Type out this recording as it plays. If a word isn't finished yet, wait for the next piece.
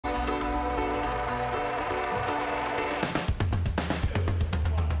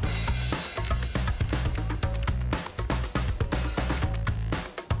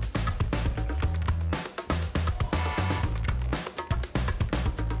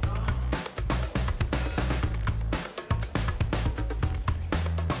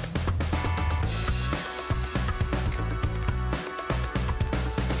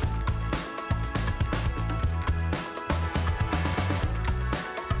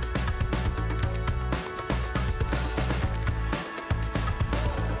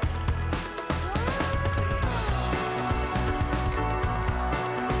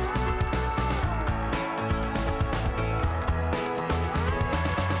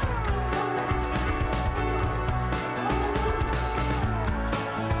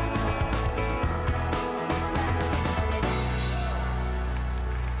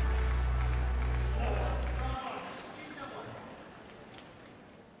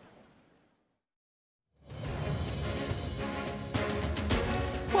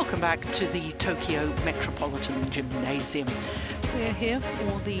Welcome back to the Tokyo Metropolitan Gymnasium. We're here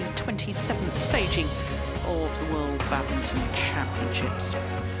for the 27th staging of the World Badminton Championships.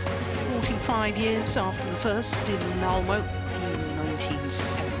 45 years after the first in Malmo in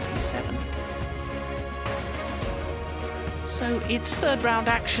 1977. So it's third round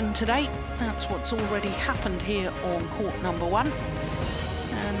action today. That's what's already happened here on court number 1.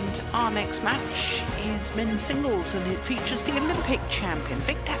 And our next match is men's singles, and it features the Olympic champion,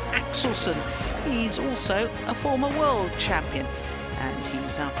 Viktor Axelsen. He's also a former world champion, and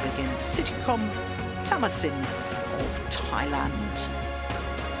he's up against Sitthikom Thammasin of Thailand.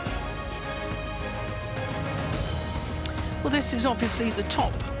 Well, this is obviously the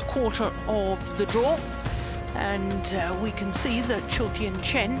top quarter of the draw. And we can see that Chultian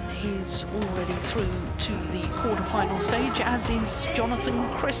Chen is already through to the quarter-final stage, as is Jonathan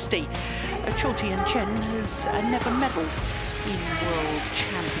Christie. Chultian Chen has never medalled in World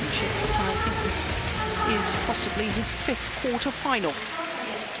Championships. I think this is possibly his 5th quarter-final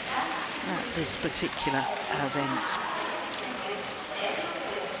at this particular event.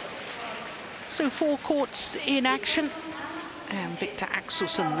 So 4 courts in action. And Viktor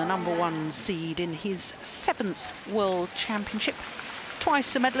Axelsen, the #1 seed in his 7th World Championship,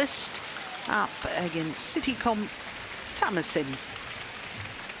 twice a medalist, up against Sitthikom Thammasin.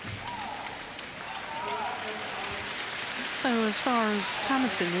 So as far as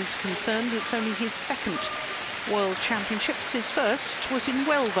Thammasin is concerned, it's only his 2nd World Championships. His first was in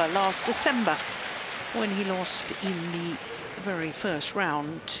Huelva last December, when he lost in the very first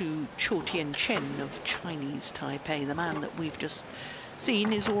round to Chultian Chen of Chinese Taipei. The man that we've just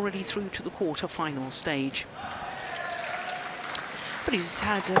seen is already through to the quarter-final stage. But he's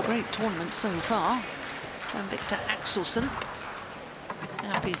had a great tournament so far. And Viktor Axelsen,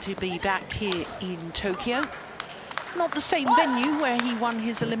 happy to be back here in Tokyo. Not the same venue where he won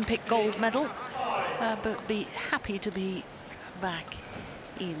his Olympic gold medal, but be happy to be back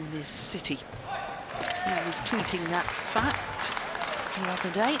in this city. He was tweeting that fact the other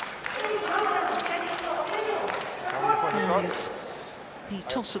day. And the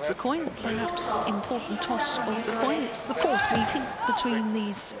toss of the coin, perhaps important toss of the coin. It's the 4th meeting between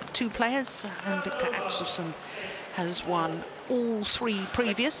these 2 players, and Viktor Axelsen has won all 3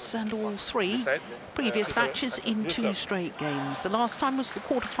 previous and all 3 previous matches in 2 straight games. The last time was the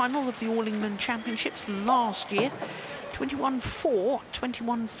quarter-final of the All England Championships last year, 21-4,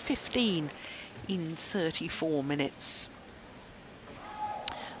 21-15. in 34 minutes.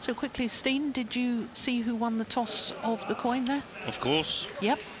 So quickly, Steen, did you see who won the toss of the coin there? Of course.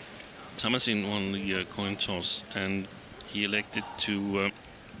 Yep. Thammasin won the coin toss, and he elected to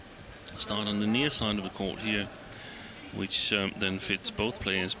start on the near side of the court here, which then fits both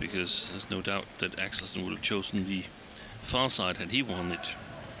players, because there's no doubt that Axelsen would have chosen the far side had he won it.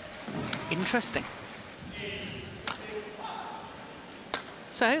 Interesting.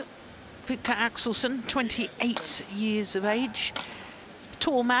 So Viktor Axelsen, 28 years of age,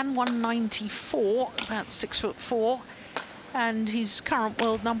 tall man, 194, about 6'4", and he's current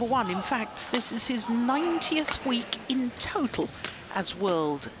world #1. In fact, this is his 90th week in total as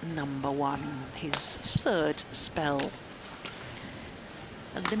world #1, his 3rd spell.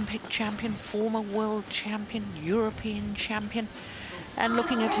 Olympic champion, former world champion, European champion. And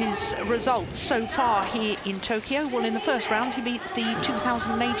looking at his results so far here in Tokyo, well, in the first round he beat the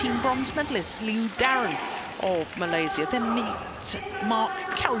 2018 bronze medalist Liu Darren of Malaysia, then meet Mark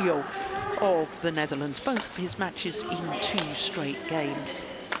Kaljo of the Netherlands, both of his matches in 2 straight games.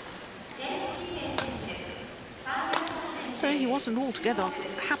 So he wasn't altogether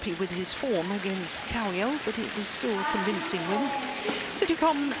happy with his form against Kaljo, but it was still a convincing win.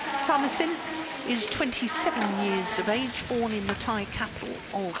 Sitthikom Thammasin is 27 years of age, born in the Thai capital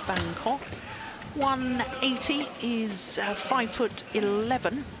of Bangkok. 180, is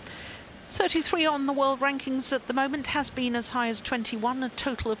 5'11". 33 on the world rankings at the moment, has been as high as 21, a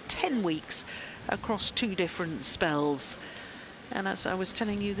total of 10 weeks across 2 different spells. And as I was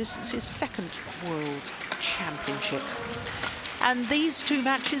telling you, this is his 2nd World Championship. And these 2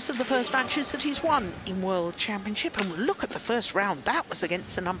 matches are the first matches that he's won in World Championship. And look at the first round. That was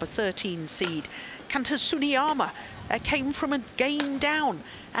against the #13 seed. Kanta Suniyama came from a game down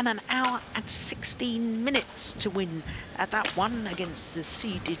and an hour and 16 minutes to win at that one against the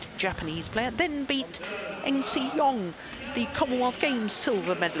seeded Japanese player. Then beat Eng Si-yong, the Commonwealth Games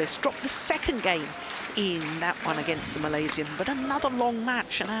silver medalist. Dropped the 2nd game in that one against the Malaysian. But another long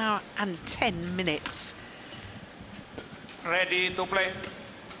match, an hour and 10 minutes. Ready to play.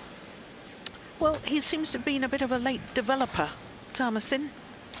 Well, he seems to have been a bit of a late developer, Thammasin.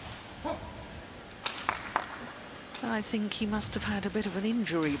 I think he must have had a bit of an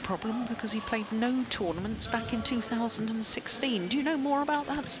injury problem because he played no tournaments back in 2016. Do you know more about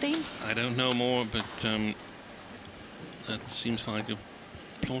that, Steen? I don't know more, but that seems like a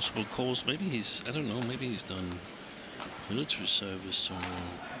plausible cause. Maybe he's, I don't know, maybe he's done military service or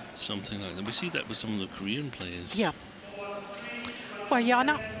something like that. We see that with some of the Korean players. Yeah. Well,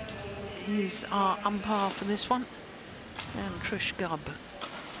 Jana is our umpire for this one, and Trish Gubb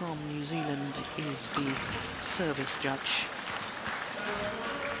from New Zealand is the service judge.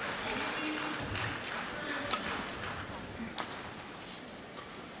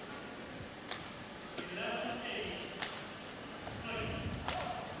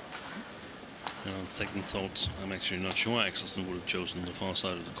 And on second thoughts, I'm actually not sure Axelsen would have chosen the far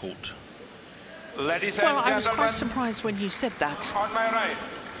side of the court. Ladies and Well, I was gentlemen, quite surprised when you said that. on my right,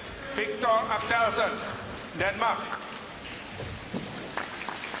 Viktor Axelsen, Denmark.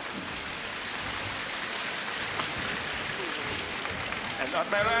 And on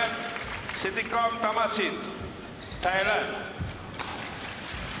my right, Sitthikom Thammasin, Thailand.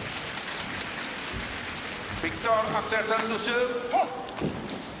 Viktor Axelsen to serve.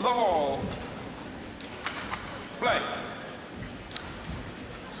 Low. Play.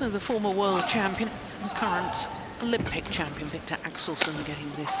 So the former world champion, the current Olympic champion, Viktor Axelsen,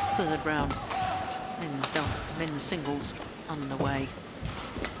 getting this third round men's singles underway.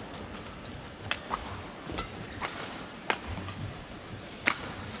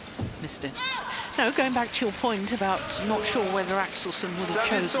 Missed it. No, going back to your point about not sure whether Axelsen would have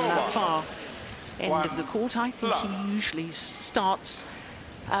chosen that far end of the court, I think he usually starts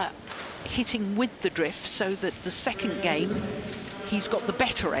hitting with the drift so that the second game he's got the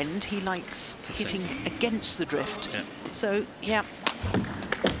better end. He likes hitting against the drift. Yeah. So, yeah.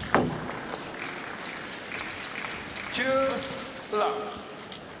 2 love.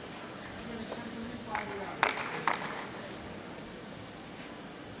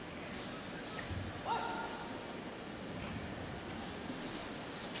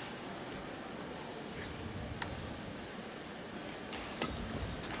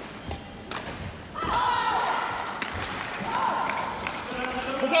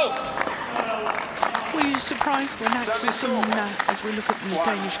 Were you surprised when Axelsen, as we look at the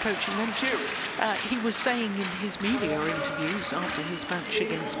Danish coaching bench, he was saying in his media interviews after his match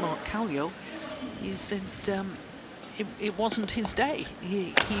against Mark Kallio, he said it wasn't his day.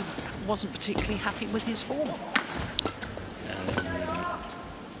 He wasn't particularly happy with his form.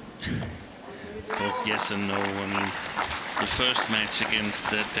 Both yes and no. I mean, the first match against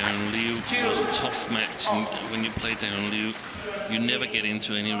Darren Liu was a tough match, and when you play Darren Liu, you never get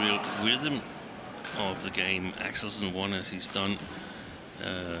into any real rhythm of the game. Axelsen won as he's done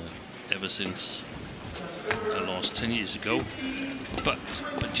ever since I lost 10 years ago, but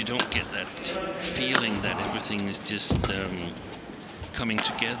you don't get that feeling that everything is just coming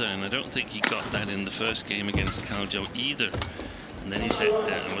together, and I don't think he got that in the first game against Kallio either. And then he said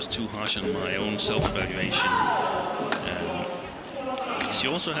I was too harsh on my own self-evaluation. Because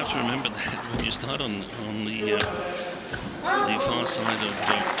you also have to remember that when you start on the far side of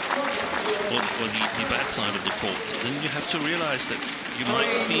or the bad side of the court, then you have to realize that you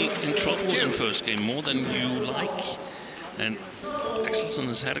might be in trouble in first game more than you like. And Axelsen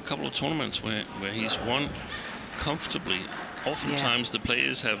has had a couple of tournaments where he's won comfortably. Oftentimes the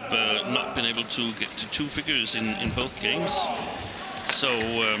players have not been able to get to 2 figures in both games. So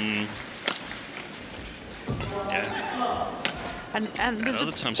yeah. And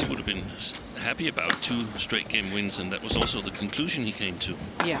other times he would have been happy about 2 straight game wins, and that was also the conclusion he came to.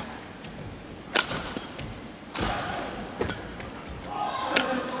 Yeah.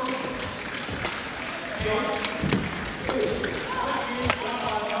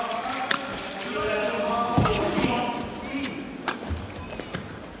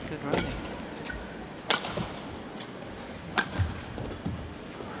 Good running.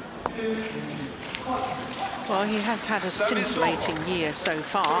 Well, he has had a scintillating year so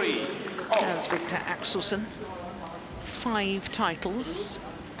far, as Viktor Axelsen. 5 titles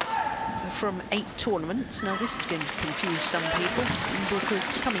from 8 tournaments. Now, this is going to confuse some people,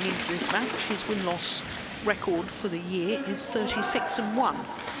 because coming into this match, his win-loss record for the year is 36-1.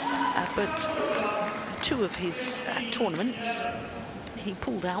 But 2 of his tournaments, he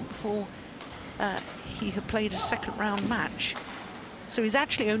pulled out before he had played a second-round match. So he's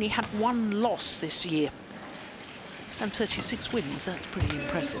actually only had 1 loss this year. And 36 wins, that's pretty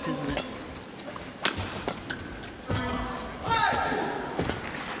impressive, isn't it?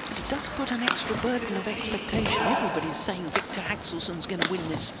 But it does put an extra burden of expectation. Everybody's saying Viktor Axelsen's going to win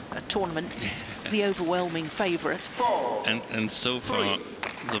this tournament. It's the overwhelming favourite. And so far,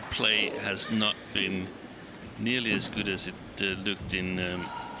 the play has not been nearly as good as it looked in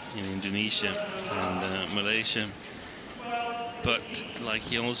Indonesia and Malaysia. But like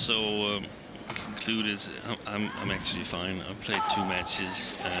he also concluded, I'm actually fine. I played 2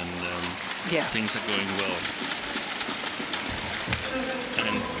 matches and things are going well.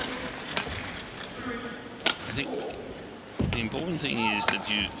 And I think the important thing is that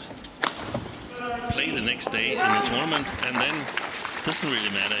you play the next day in the tournament, and then it doesn't really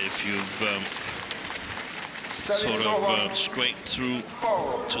matter if you've sort of scraped through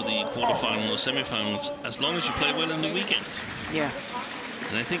to the quarterfinal or semifinals, as long as you play well in the weekend. Yeah.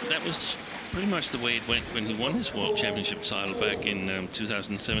 And I think that was pretty much the way it went when he won his World Championship title back in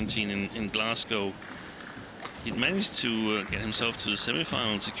 2017 in Glasgow. He'd managed to get himself to the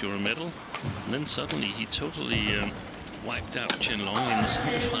semifinal and secure a medal, and then suddenly he totally wiped out Chen Long in the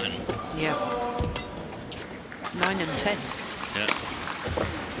semifinal. Yeah. 9 and 10. Yeah.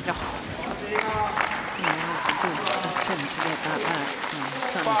 Oh. Yeah, that's a good attempt to get that back from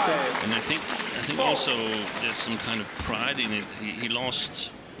Thammasin. And I think also there's some kind of pride in it. He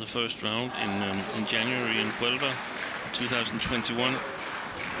lost the first round in January in Huelva, 2021.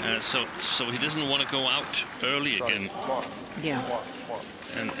 So he doesn't want to go out early again. Yeah.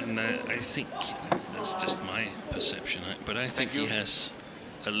 And I think that's just my perception. But I think he has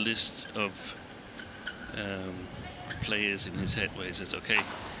a list of players in his head where he says, okay,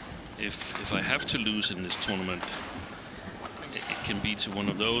 if I have to lose in this tournament, it can be to one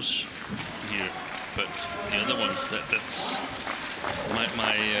of those here. But the other ones, that's my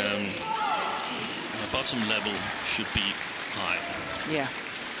bottom level should be high. Yeah.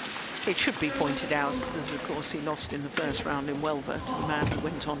 It should be pointed out that, of course, he lost in the first round in Huelva to the man who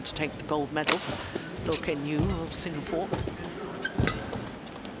went on to take the gold medal, Loh Ken Yew of Singapore.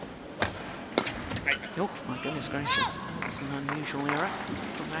 Oh, my goodness gracious. That's an unusual error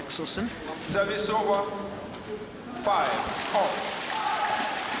from Axelsen. Service over. 5-all.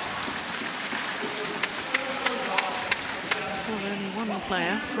 Well, only one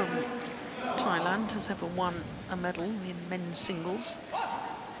player from Thailand has ever won a medal in men's singles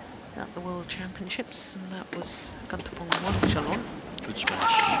at the World Championships, and that was Gantapong Wangchalon. Good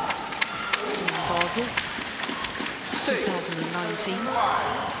smash. In Basel, 2019.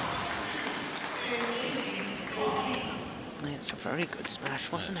 It's a very good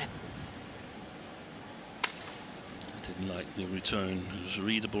smash, wasn't it? I didn't like the return. It was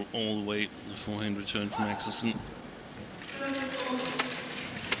readable all the way, the forehand return from Axelsen.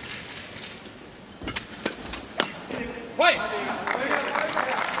 Wait!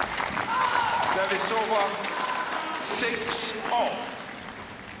 Service over. 6-all.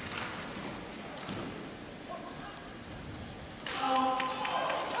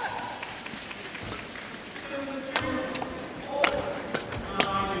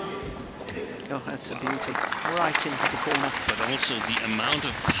 Oh, that's a beauty. Right into the corner. But also the amount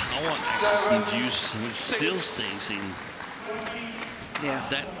of power Axelsen uses and it still stays in. Yeah.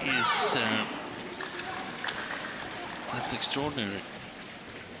 That is that's extraordinary.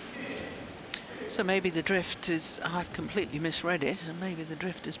 So maybe the drift is, I've completely misread it, and maybe the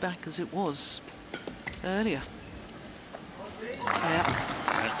drift is back as it was earlier. Yeah.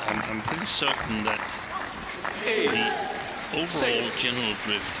 I'm pretty certain that the overall general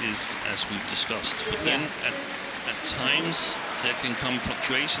drift is as we've discussed, but then at times there can come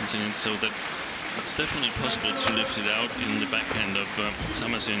fluctuations in it, so that it's definitely possible to lift it out in the backhand of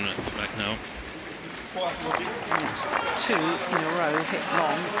Thammasin right now. And it's 2 in a row hit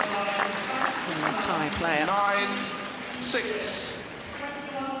long from the Thai player. 9-6.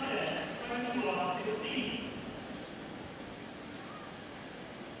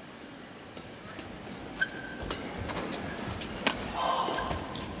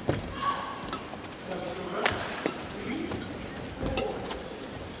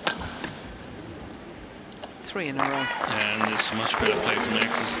 Three in a row. And it's a much better play from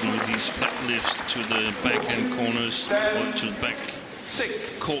Axelsen with these flat lifts to the backhand corners, or to the back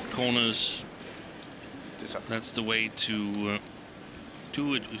court corners. That's the way to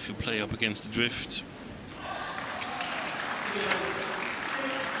do it if you play up against the drift.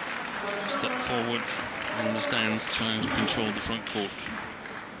 Step forward in the stands, trying to control the front court.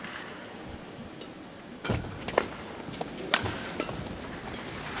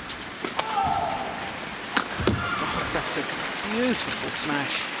 That's a beautiful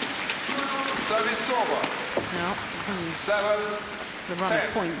smash. Service over. Now, the run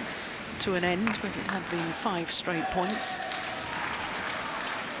of points to an end, but it had been 5 straight points.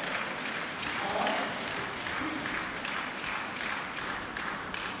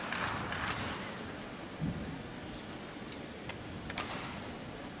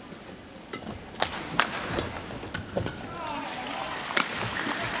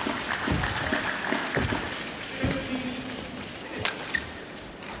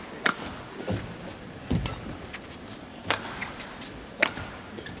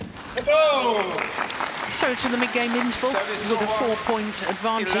 So to the mid-game interval with a 4-point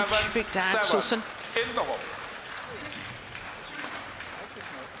advantage, Viktor Axelsen.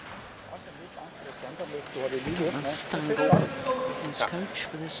 Thomas Stangaard, his coach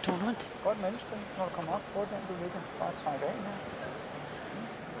for this tournament.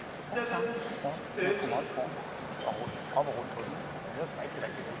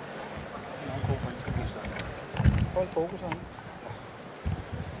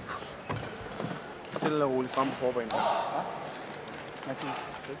 Stille og roligt frem på forbanen.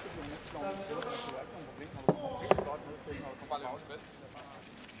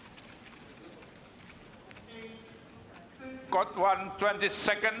 Got 1, 20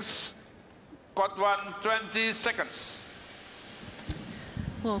 seconds. Got 1, 20 seconds.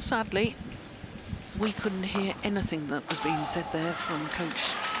 Well, sadly, we couldn't hear anything that was being said there from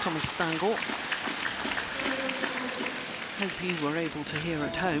Coach Thomas Stangaard. Hope you were able to hear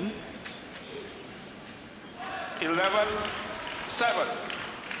at home. 11-7.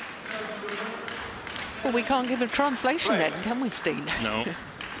 Well, we can't give a translation then, can we, Steen? No.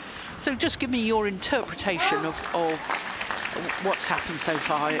 So just give me your interpretation of what's happened so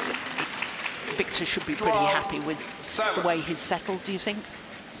far. Victor should be pretty happy with the way he's settled, do you think?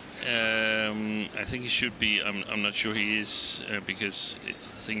 I think he should be. I'm not sure he is because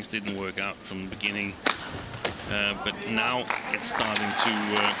things didn't work out from the beginning. But now it's starting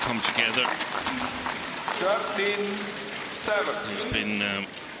to come together. 13-7. He's been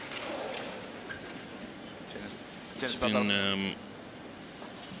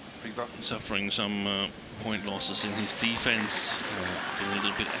suffering some point losses in his defense, being a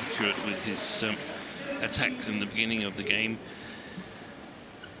little bit accurate with his attacks in the beginning of the game.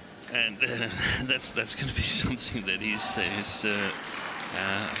 And that's going to be something that he needs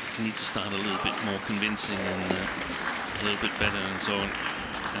to start a little bit more convincing and a little bit better and so on.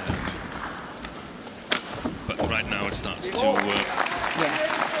 But right now it starts to look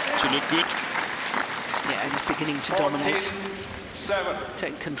good. Yeah, he's beginning to dominate,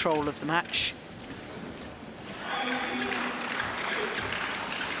 take control of the match.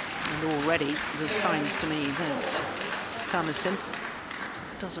 And already there's signs to me that Thammasin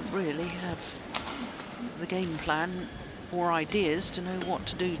doesn't really have the game plan or ideas to know what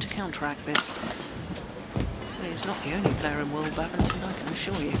to do to counteract this. He's not the only player in world badminton, I can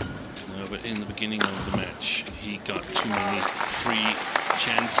assure you. No, but in the beginning of the match, he got too many free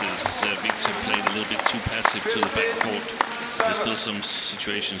chances. Viktor played a little bit too passive to the backcourt. There's still some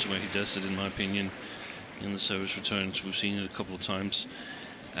situations where he does it, in my opinion, in the service returns. We've seen it a couple of times.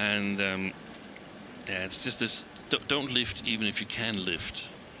 And yeah, it's just this, don't lift even if you can lift,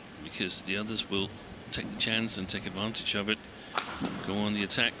 because the others will take the chance and take advantage of it. Go on the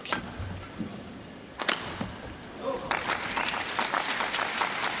attack.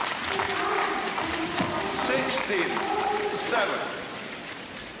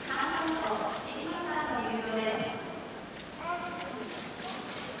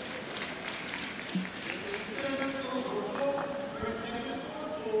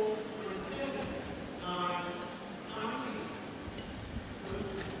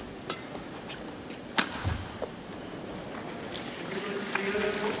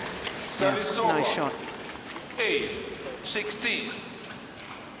 Nice shot. 8-16.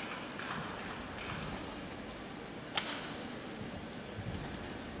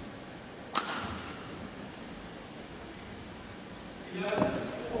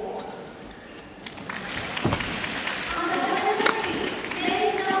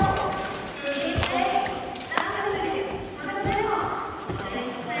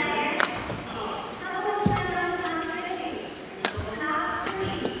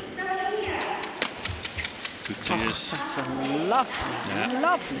 That's a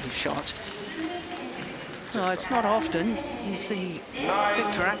lovely shot. No, it's not often you see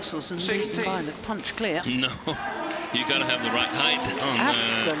Viktor Axelsen beaten by the punch clear. No, you got to have the right height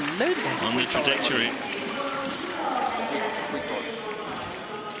on the trajectory.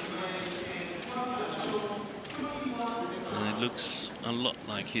 And it looks a lot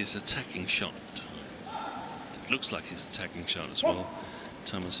like his attacking shot. It looks like his attacking shot as well,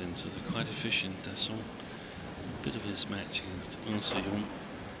 Thammasin, so they're quite efficient. That's all. Bit of his match against Sudirman.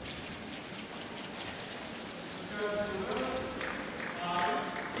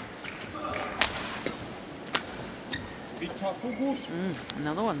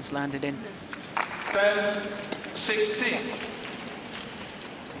 Another one's landed in. 10-16.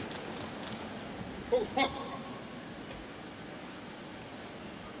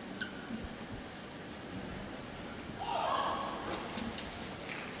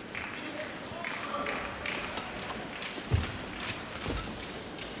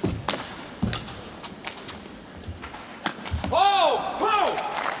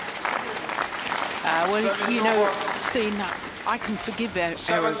 you know, Steen, I can forgive errors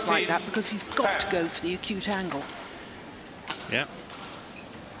like that because he's got to go for the acute angle. Yeah.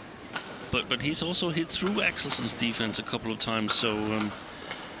 But he's also hit through Axelsen's defense a couple of times, so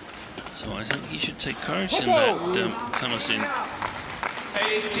so I think he should take courage in that, Thammasin.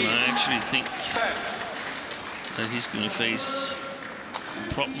 And I actually think that he's going to face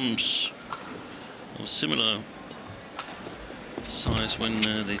problems of similar size when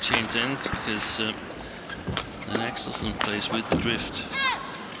they change ends, because then Axelsen plays with the drift.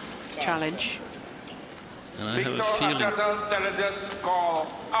 Challenge. And I have a feeling that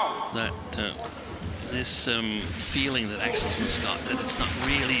this feeling that Axelsen's got, that it's not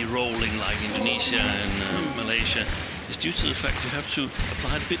really rolling like Indonesia and Malaysia, is due to the fact you have to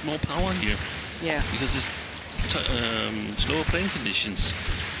apply a bit more power here. Yeah. Because it's slower playing conditions.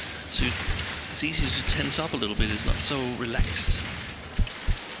 So it's easy to tense up a little bit. It's not so relaxed.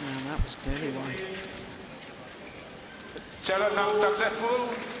 No, that was very wide. Challenge unsuccessful.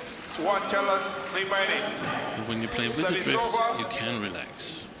 One challenge remaining. But when you play with the drift, you can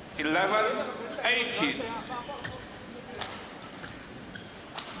relax. 11-18.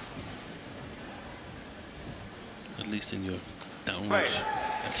 At least in your downward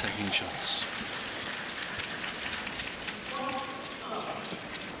attacking shots.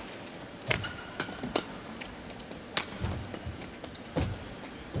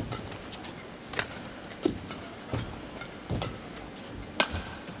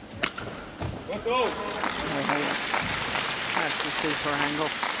 That's a super angle.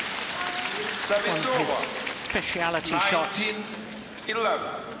 One of his speciality shots. 11.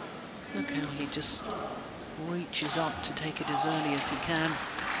 Look how he just reaches up to take it as early as he can.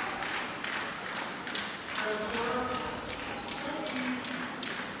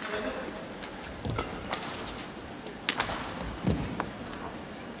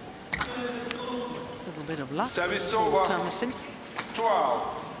 A little bit of luck for Thammasin.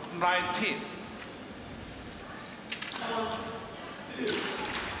 12-19.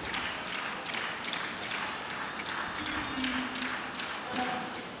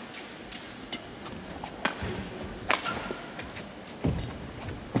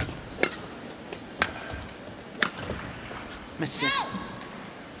 Missed it.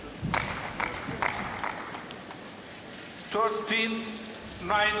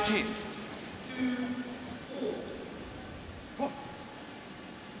 13-19.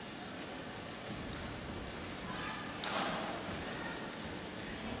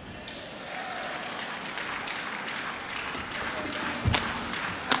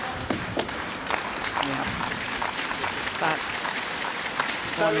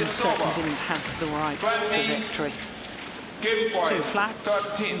 One certainly didn't have the right trajectory. 2 flats,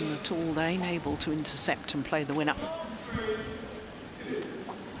 and the tall Dane able to intercept and play the winner.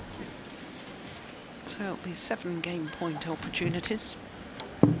 So it'll be 7 game point opportunities.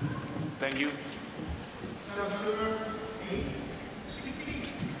 Thank you.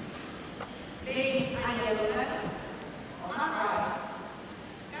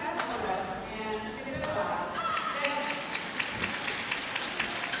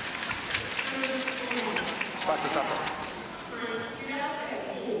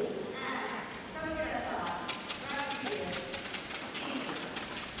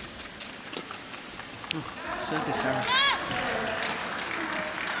 Service error.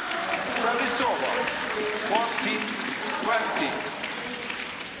 Service over. 14-20.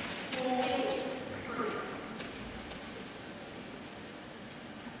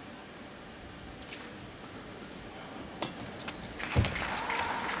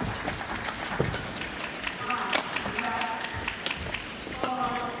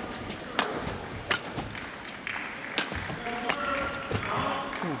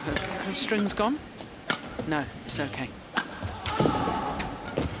 Her string's gone? No, it's okay.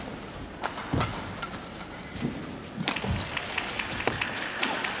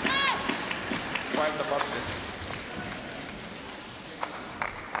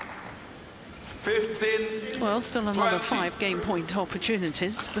 Well, still another 5 game point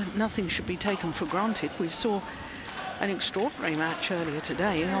opportunities, but nothing should be taken for granted. We saw an extraordinary match earlier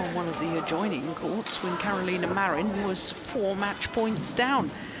today on one of the adjoining courts when Carolina Marin was 4 match points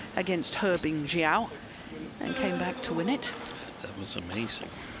down against Herbing Jiao and came back to win it. That was amazing.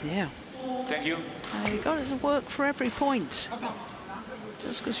 Yeah. Thank you. You've got to work for every point.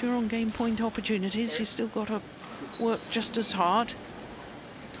 Just because you're on game point opportunities, you still got to work just as hard.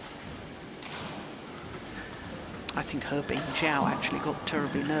 I think Herbing Jiao actually got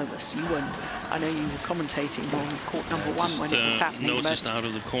terribly nervous. You weren't. I know you were commentating on court number 1 when it was happening. Noticed out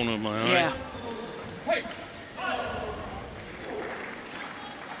of the corner of my eye. Yeah.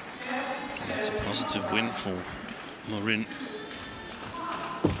 It's a positive win for Marin.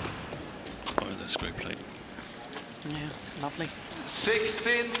 Oh, that's great play. Yeah, lovely.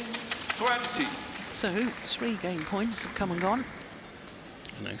 16-20. So 3 game points have come and gone.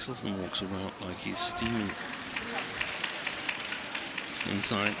 And Axelsen walks around like he's steaming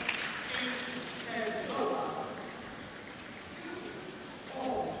inside.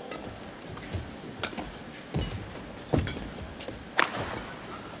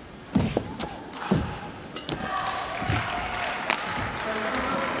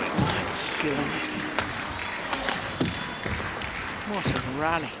 Goodness. What a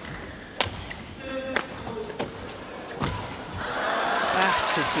rally. That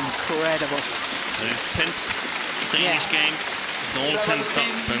is incredible. It's tense Danish game. It's all tensed up,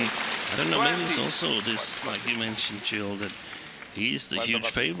 and I don't know, maybe it's also this, like you mentioned, Jill, that he is the huge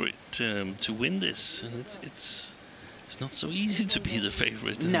favorite to win this, and it's not so easy to be the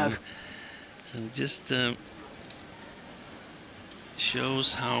favorite. No. And just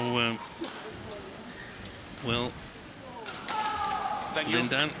shows how well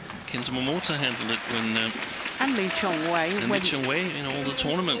Lindan Kintamomota handled it when and Lee Chong-wei. and Lee Chong-wei in all the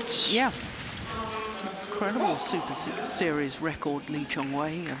tournaments. Yeah. Incredible Super Series record, Lee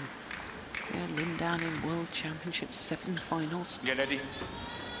Chong-wei. Yeah, Lindan in World Championships 7 finals. Get ready.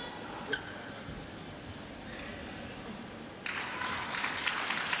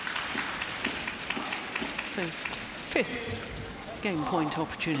 So 5th game point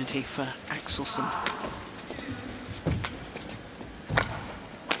opportunity for Axelsen.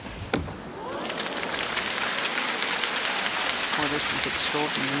 Oh, this is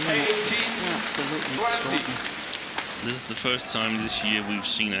extraordinary. 18, Absolutely 20. extraordinary. This is the first time this year we've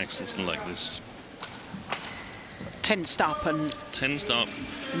seen Axelsen like this. Tensed up and Tensed up,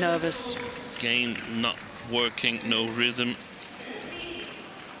 nervous. game not working, no rhythm.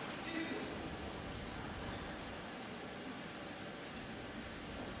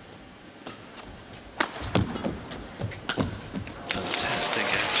 Fantastic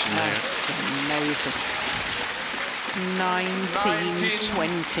action there. That's amazing. 19-20.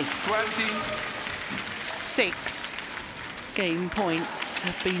 20. 6 game points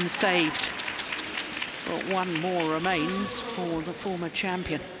have been saved, but 1 more remains for the former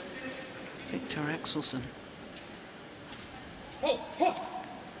champion, Viktor Axelsen.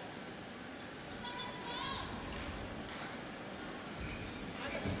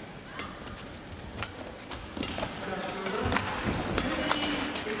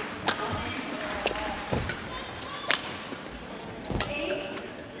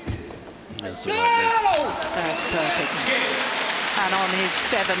 That's the right That's perfect. And on his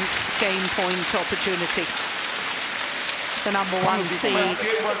 7th game point opportunity, the #1 seed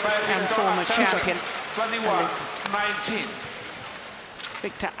and former champion, 21-19.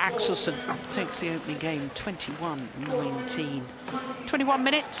 Viktor Axelsen, takes the opening game 21-19. 21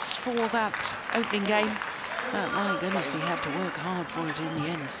 minutes for that opening game. My goodness, he had to work hard for it in the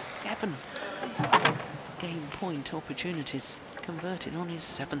end. 7 game point opportunities converted on his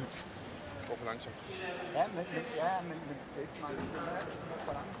 7th. Ja, men det er ikke så meget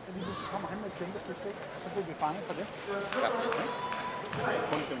for langt. Så lige så kommer han med et temposkift, ikke? Så bliver vi fanget på det. Ja.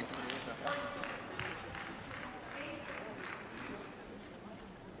 Kun til.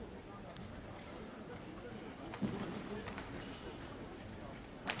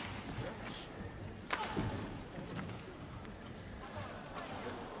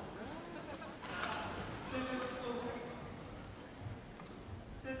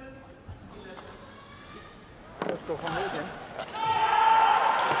 Gå fra mod igen.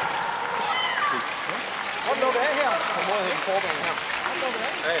 Kom nu af her. Kom mod hen forbanen her. Kom nu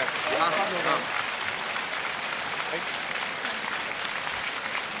af. Ja, ja. Kom nu af.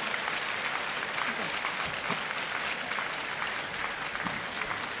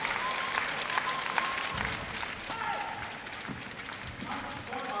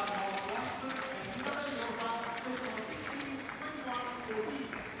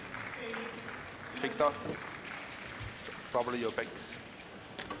 Viktor, probably your backs.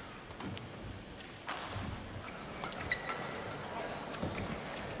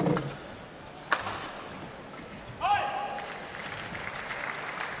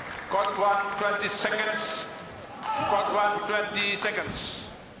 Got 1, 20 seconds. Got 1, 20 seconds.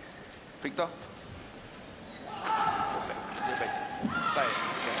 Viktor. Your back. There.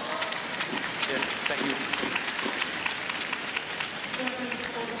 Yes, thank you.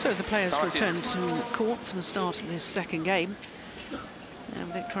 So the players return to court for the start of this 2nd game.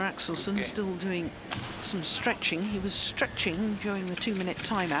 And Viktor Axelsen still doing some stretching. He was stretching during the 2-minute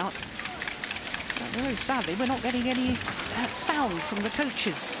timeout. But very sadly, we're not getting any that sound from the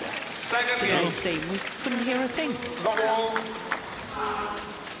coaches today's team. We couldn't hear a thing.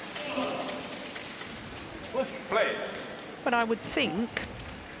 Play. But I would think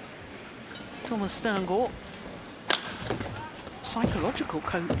Thomas Sterngård, psychological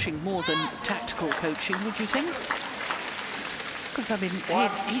coaching more than tactical coaching, would you think? Because I mean,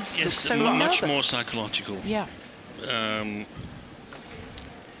 he's yes, so much nervous. more psychological. Yeah.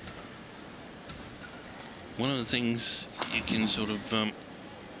 One of the things you can sort of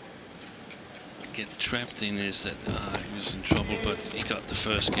get trapped in is that he was in trouble, but he got the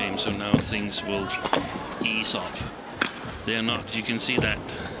first game, so now things will ease up. They're not. You can see that.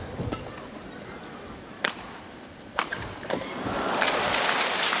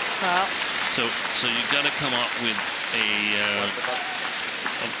 Well, so you've got to come up with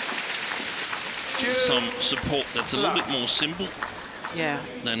some support that's a little bit more simple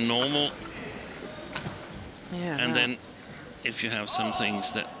than normal. Yeah. And then if you have some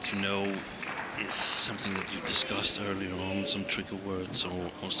things that you know is something that you discussed earlier on, some trigger words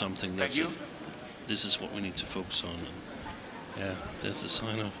or something that's this is what we need to focus on. And yeah, there's a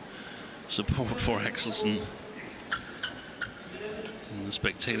sign of support for Axelsen in the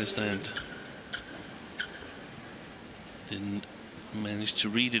spectator stand. Didn't manage to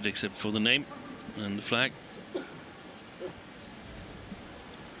read it except for the name and the flag.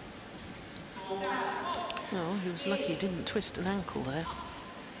 Well, he was lucky he didn't twist an ankle there.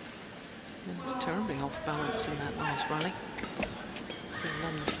 He was terribly off balance in that last rally. So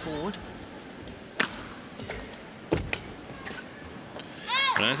lunge forward.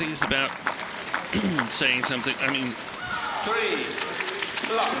 But I think it's about saying something. I mean,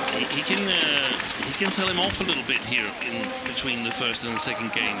 he can tell him off a little bit here in between the first and the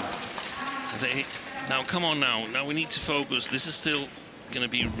second game. And say, hey, now come on now we need to focus. This is still going to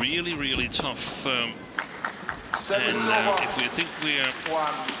be really, really tough. And if we think we're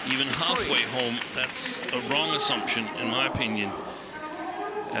even halfway home, that's a wrong assumption, in my opinion.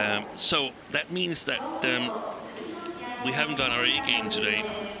 So that means that we haven't got our A game today,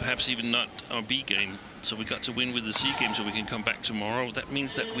 perhaps even not our B game. So we got to win with the C game so we can come back tomorrow. That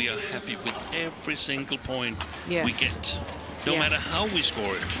means that we are happy with every single point we get, no matter how we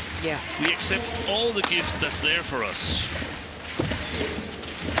score it. Yeah. We accept all the gift that's there for us.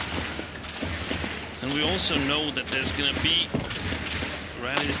 And we also know that there's going to be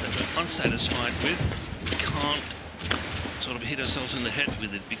rallies that we're unsatisfied with. We can't sort of hit ourselves in the head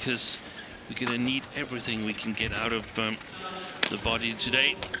with it because we're going to need everything we can get out of the body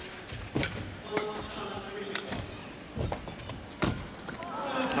today.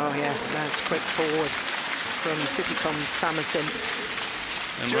 Oh yeah, that's quick forward from Sitthikom Thammasin.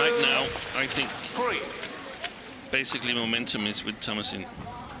 And right now, I think basically momentum is with Thammasin.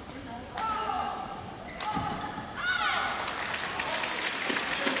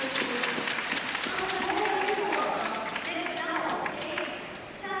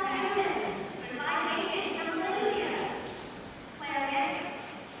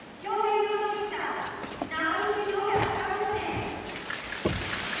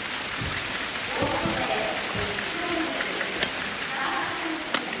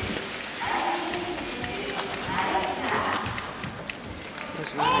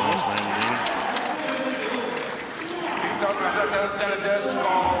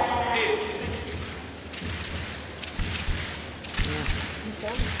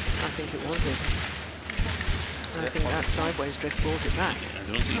 Sideways drift brought it back. I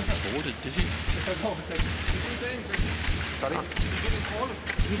don't think he called it, did he? Sorry?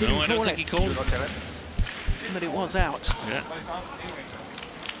 No, I don't think he called it. But it was out. Yeah.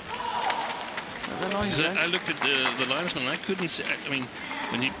 I looked at the linesman and I couldn't see. I mean,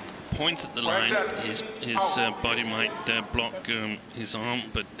 when he points at the line, his body might block his arm,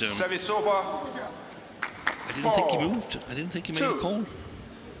 but service over. I didn't think he moved. I didn't think he made a call.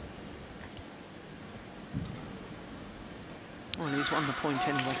 Well, he's won the point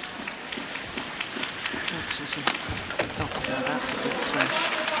anyway. Axelsen. Oh, now that's a good smash.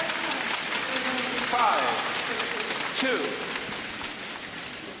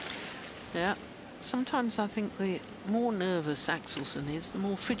 5-2. Yeah. Sometimes I think the more nervous Axelsen is, the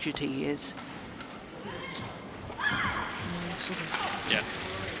more fidgety he is. And sort of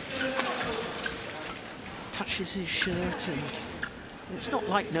touches his shirt, and it's not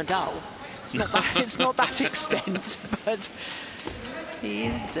like Nadal. It's not that extent, but he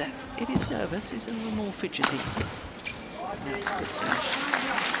is. If he's nervous, he's a little more fidgety. That's a good smash.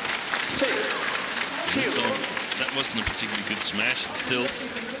 So that wasn't a particularly good smash. It's still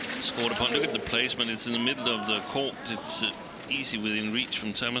scored upon. Look at the placement. It's in the middle of the court. It's easy within reach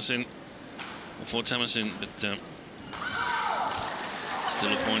from Thammasin, for Thammasin, but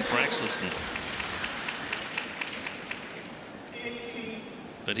Still a point for Axelsen.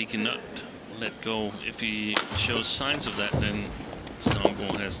 But he cannot let go. If he shows signs of that, then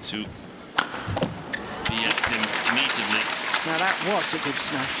Stamgaard has to be at him immediately. Now that was a good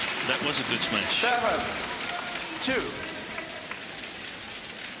smash. That was a good smash. 7-2.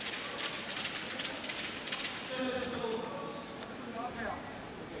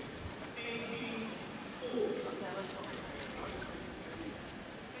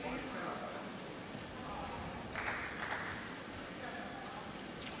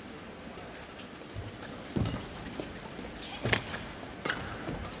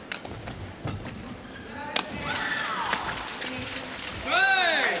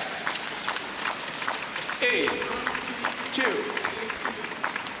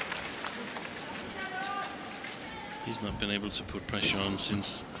 He's not been able to put pressure on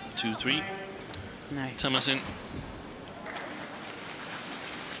since 2-3. No. Thammasin.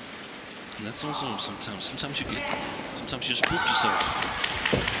 And that's also sometimes you spook yourself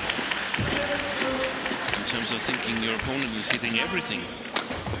in terms of thinking your opponent is hitting everything.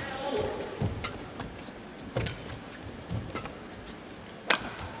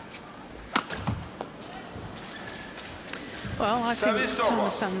 Well, I think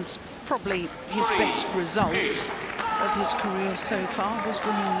Thammasin's probably his best results of his career so far was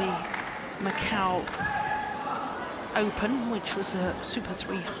winning the Macau Open, which was a Super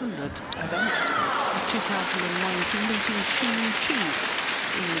 300 event in 2019, beating Chi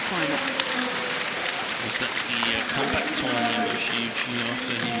in the final. Was that the comeback tournament of Chi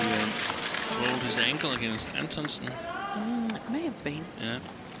after he rolled his ankle against Antonsen? It may have been. Yeah.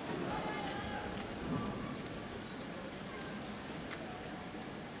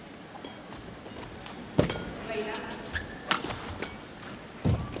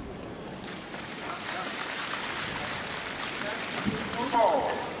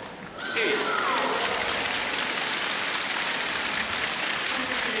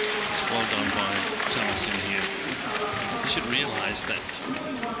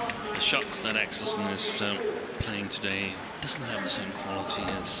 That Axelsen is playing today doesn't have the same quality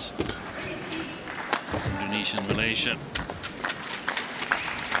as Indonesia and Malaysia.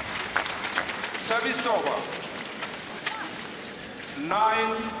 Service over.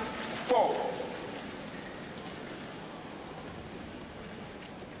 9-4.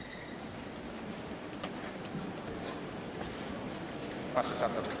 Passe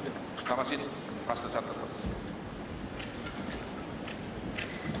satu. Thammasin, passe satu.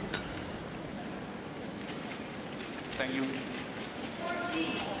 Thank you.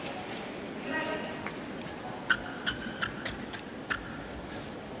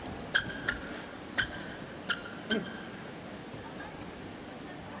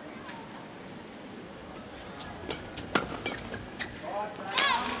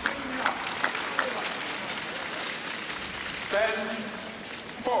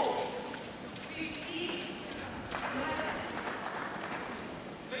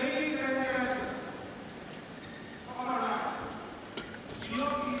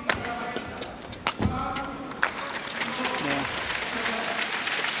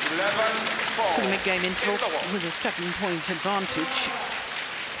 Game interval with a 7-point advantage,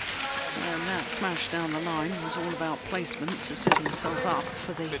 and that smash down the line was all about placement to set himself up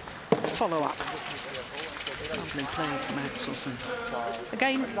for the follow-up. Lovely play from Axelsen. A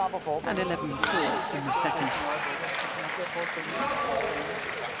game and 11-4 in the second.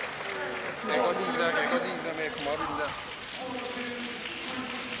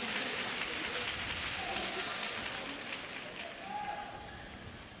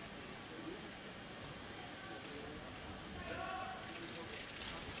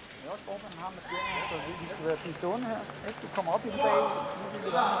 Har maskinen, så vi skal blive stående her. Du kommer op i den bag.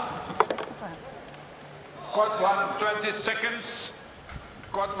 Got 20 seconds.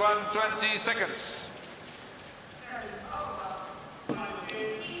 Got 20 seconds.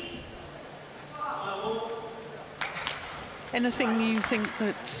 Anything you think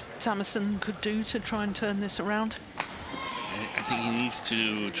that Thammasin could do to try and turn this around? I think he needs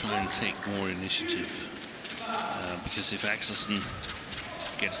to try and take more initiative, because if Axelsen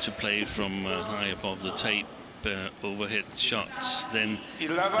gets to play from high above the tape, overhead shots, then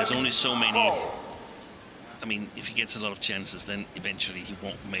there's only so many. I mean, if he gets a lot of chances, then eventually he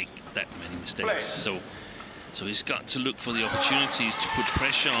won't make that many mistakes. So he's got to look for the opportunities to put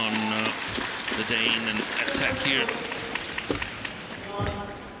pressure on the Dane and attack here.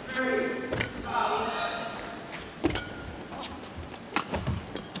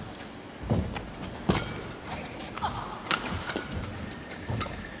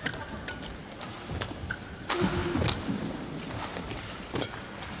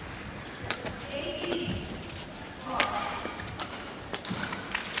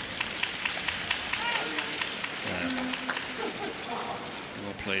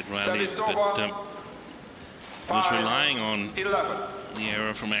 well-played rally, but he was relying on 11. the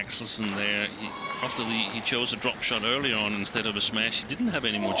error from Axelsen there. After he chose a drop shot earlier on instead of a smash, he didn't have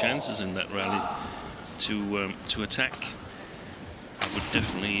any more chances in that rally to attack. I would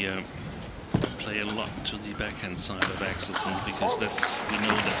definitely play a lot to the backhand side of Axelsen, because we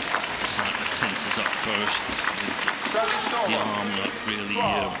know that's the side that tenses up first. The arm not really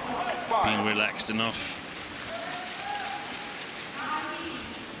being relaxed enough.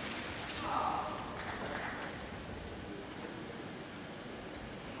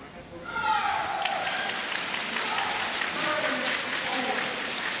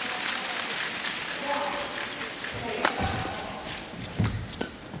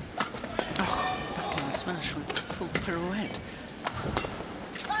 Smash with full pirouette.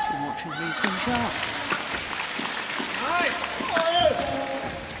 Been watching these in sharp.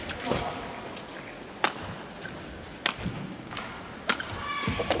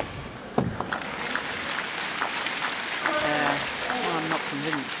 Well, I'm not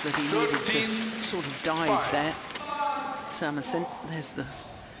convinced that he needed to sort of dive there. Thammasin, there's the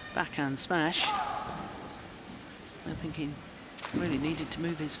backhand smash. I think he really needed to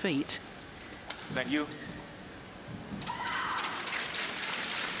move his feet. Thank you.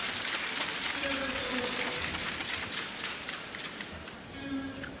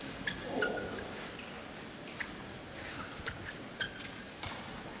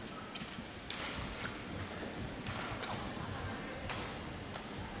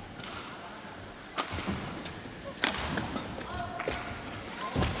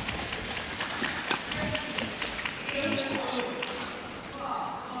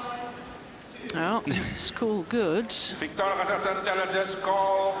 Well, school goods. Viktor Axelsen challenges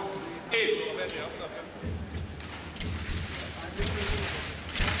call 8.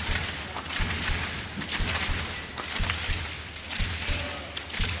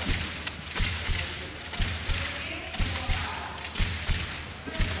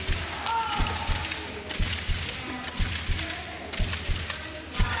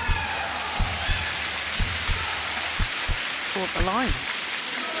 Toward the line.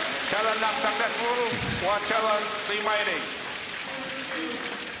 Challenge not successful, 1 challenge remaining.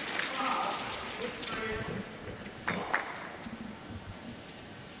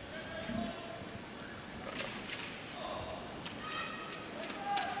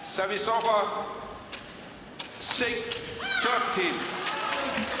 Service over, 6-13.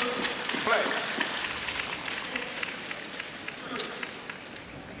 Play.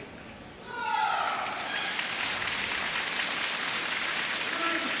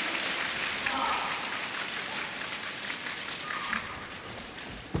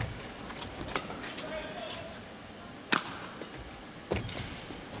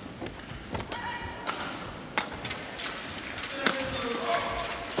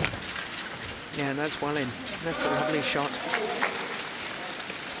 Yeah, that's well in. That's a lovely shot.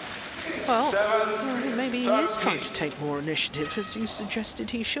 Well, maybe he is trying to take more initiative, as you suggested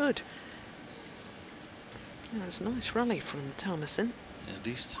he should. Yeah, it's a nice rally from Thammasin. Yeah, at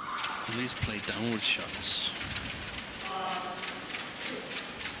least play downward shots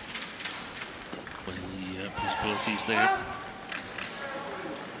when the possibilities there.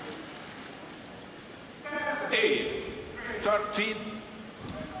 8-13.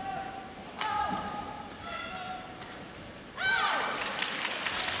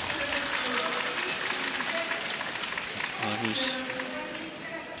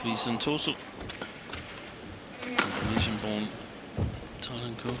 He's in total Indonesian-born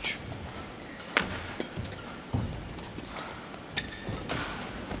Thailand coach.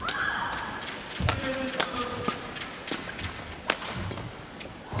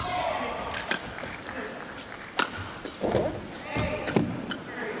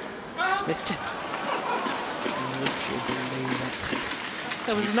 It's missed it.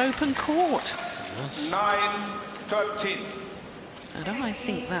 There was an open court. 9-13. And I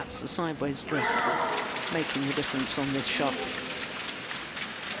think that's the sideways drift making the difference on this shot.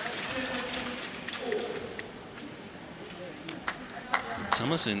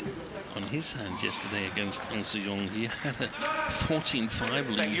 Thammasin, on his hand yesterday against Ong Se-yong, he had a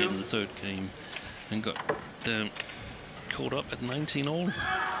 14-5 lead in the third game and got caught up at 19-all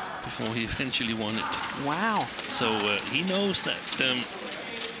before he eventually won it. Wow. So he knows that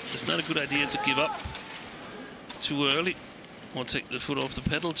it's not a good idea to give up too early or take the foot off the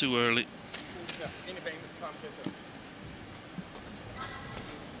pedal too early.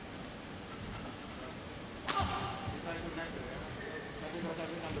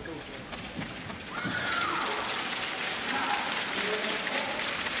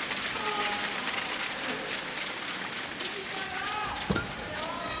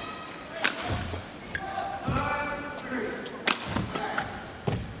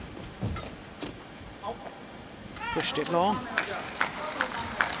 pushed it long.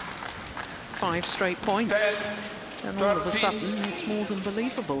 5 straight points. 10, And all of a 13. sudden, it's more than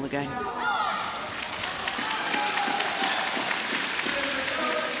believable again.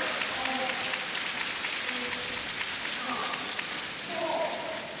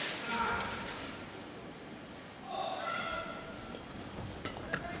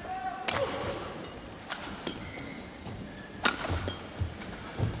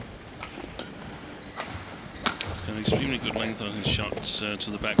 Extremely good length on his shots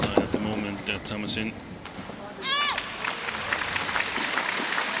to the back line at the moment, Thammasin.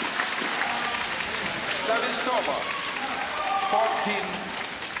 Service over.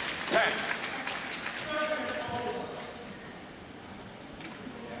 14-10.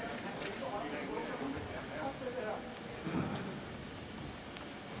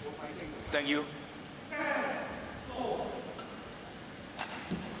 Thank you.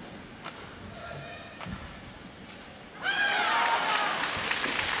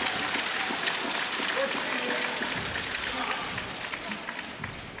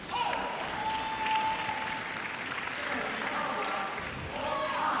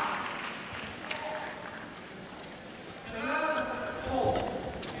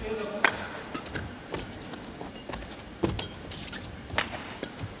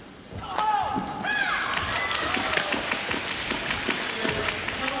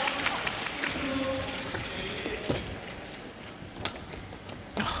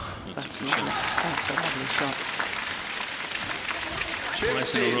 That's a lovely shot.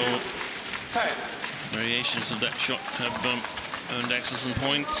 Twice in a row, variations of that shot have earned Axelsen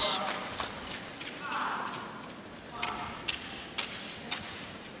points.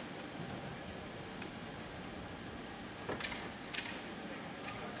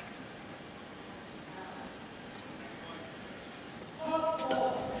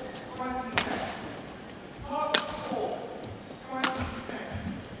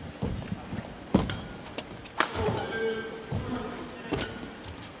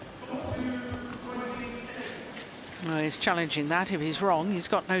 He's challenging that. If he's wrong, he's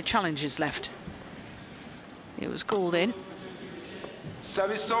got no challenges left. It was called in.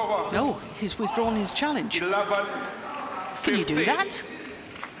 Service over. No, he's withdrawn his challenge. 11, Can you do that?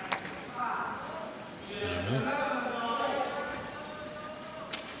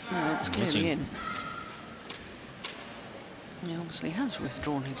 No, it's clearly in. He obviously has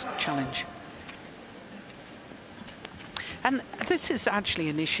withdrawn his challenge. And this is actually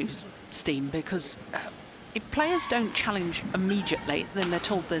an issue, Steen, because if players don't challenge immediately, then they're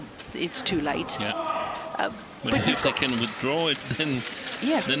told that it's too late. Yeah. But if they can withdraw it, then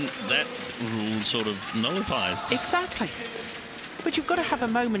that rule sort of nullifies. Exactly. But you've got to have a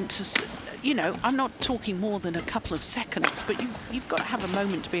moment to, you know, I'm not talking more than a couple of seconds, but you've got to have a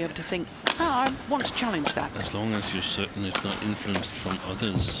moment to be able to think, I want to challenge that. As long as you're certain it's not influenced from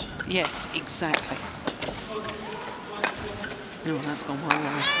others. Yes, exactly. No, that's gone well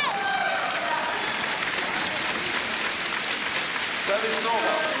wide. Service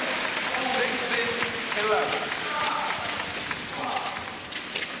over. 16-11.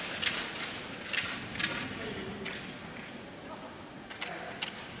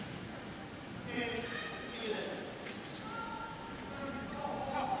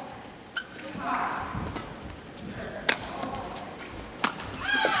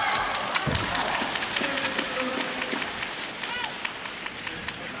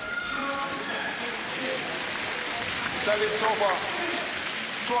 Service over.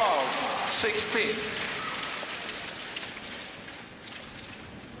 12-16.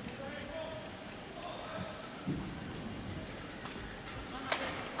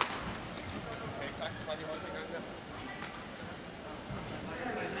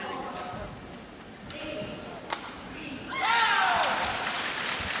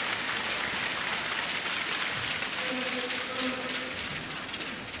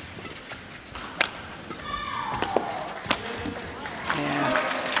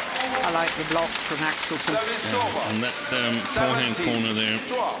 The block from Axelsen. And that forehand corner there,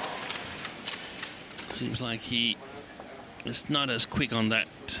 seems like he is not as quick on that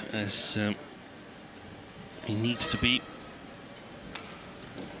as he needs to be.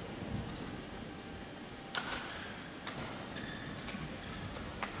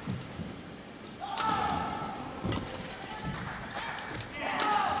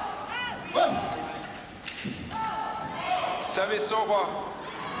 Service over.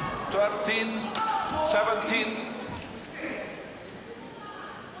 13-17.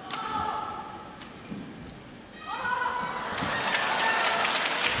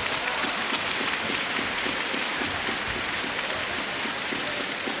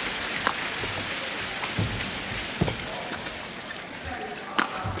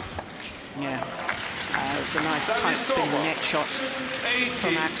 nice tight spinning net shot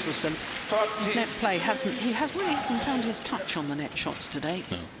from Axelsen. His net play really hasn't found his touch on the net shots today.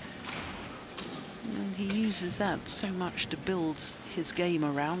 No. And he uses that so much to build his game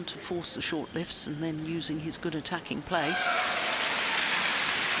around, to force the short lifts, and then using his good attacking play.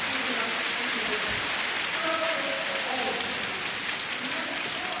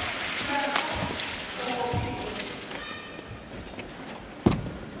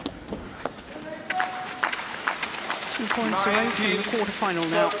 Points away from the quarterfinal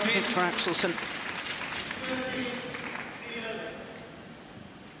now, Viktor Axelsen.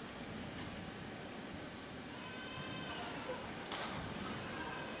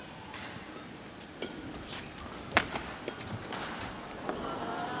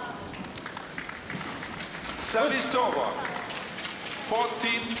 Service over.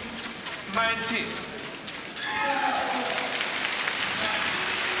 14-19.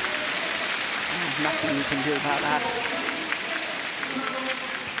 Nothing you can do about that.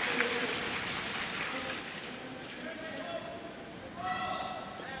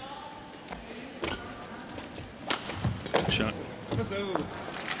 Shot.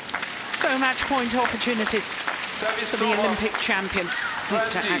 So match point opportunities for the Olympic champion,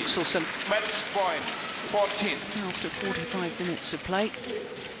 Viktor Axelsen. Match point, 14. After 45 minutes of play.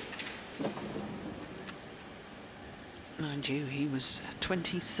 Mind you, he was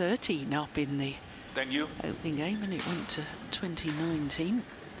 20-13 up in the opening game, and it went to 2019.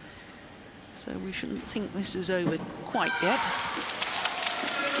 So we shouldn't think this is over quite yet.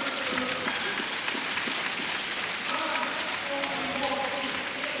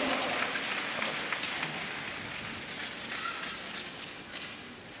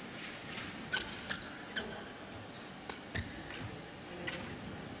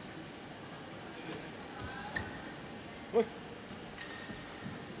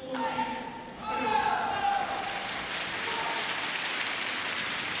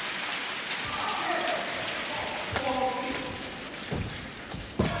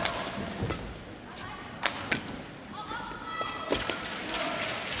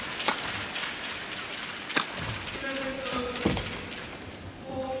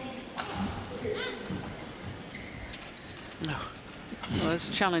 There's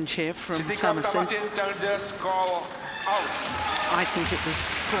a challenge here from Thammasin. I think it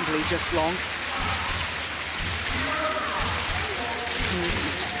was probably just long. This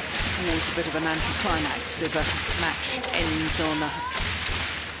is always a bit of an anticlimax if a match ends on an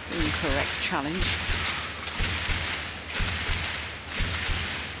incorrect challenge.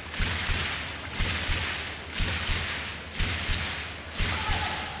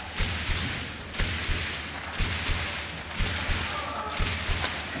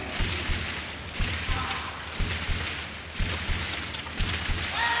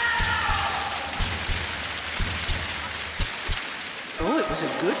 A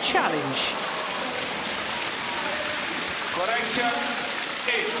good challenge. Correction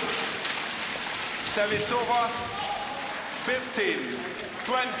 8. Service over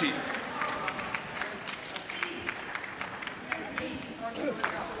 15-20.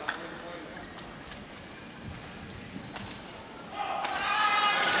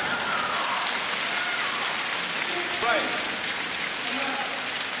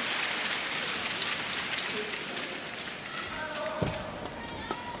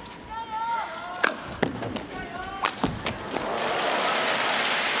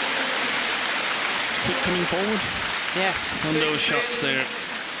 Forward. Yeah. On those shots there.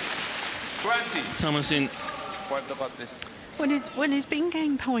 20. Thammasin. What about this? When he's been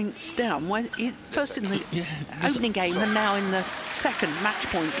game points down, first in the opening game and now in the second, match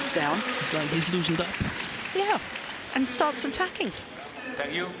points down. It's like he's loosened up. Yeah, and starts attacking.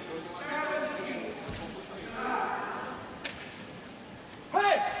 Thank you.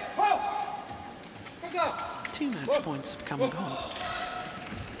 Two match points have come and gone.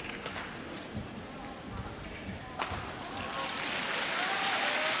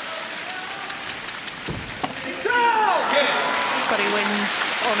 But he wins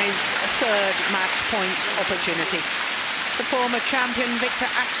on his third match point opportunity. The former champion Viktor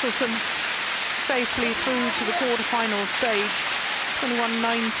Axelsen safely through to the quarterfinal stage.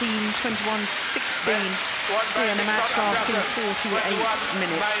 21-19, 21-16 in a match lasting 48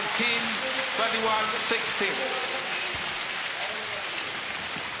 minutes. 21-16.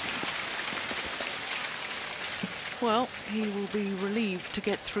 Well, he will be relieved to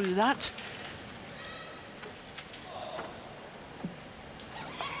get through that.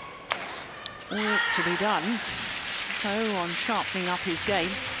 Work to be done, so on sharpening up his game.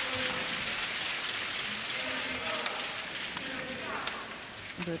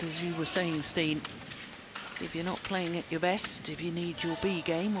 But as you were saying, Steen, if you're not playing at your best, if you need your B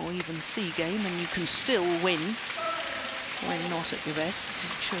game or even C game, and you can still win when not at your best,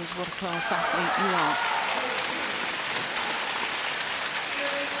 it shows what a class athlete you are.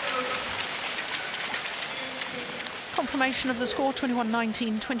 Confirmation of the score,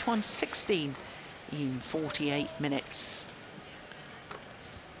 21-19, 21-16 in 48 minutes.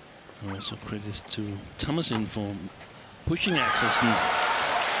 Also credits to Thammasin for pushing Axelsen.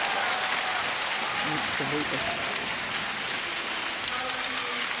 Absolutely.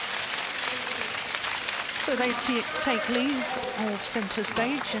 So they take leave of centre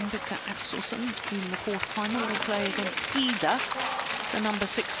stage, and Viktor Axelsen in the quarterfinal will play against either the number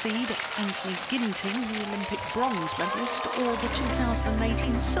 6 seed Anthony Ginting, the Olympic bronze medalist, or the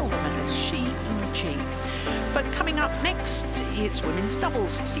 2018 silver medalist Shi Yu-chi. But coming up next, it's women's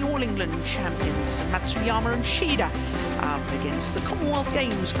doubles. It's the All England champions Matsuyama and Shida up against the Commonwealth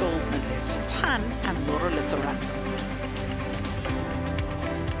Games gold medalists Tan and Laura Lithuran.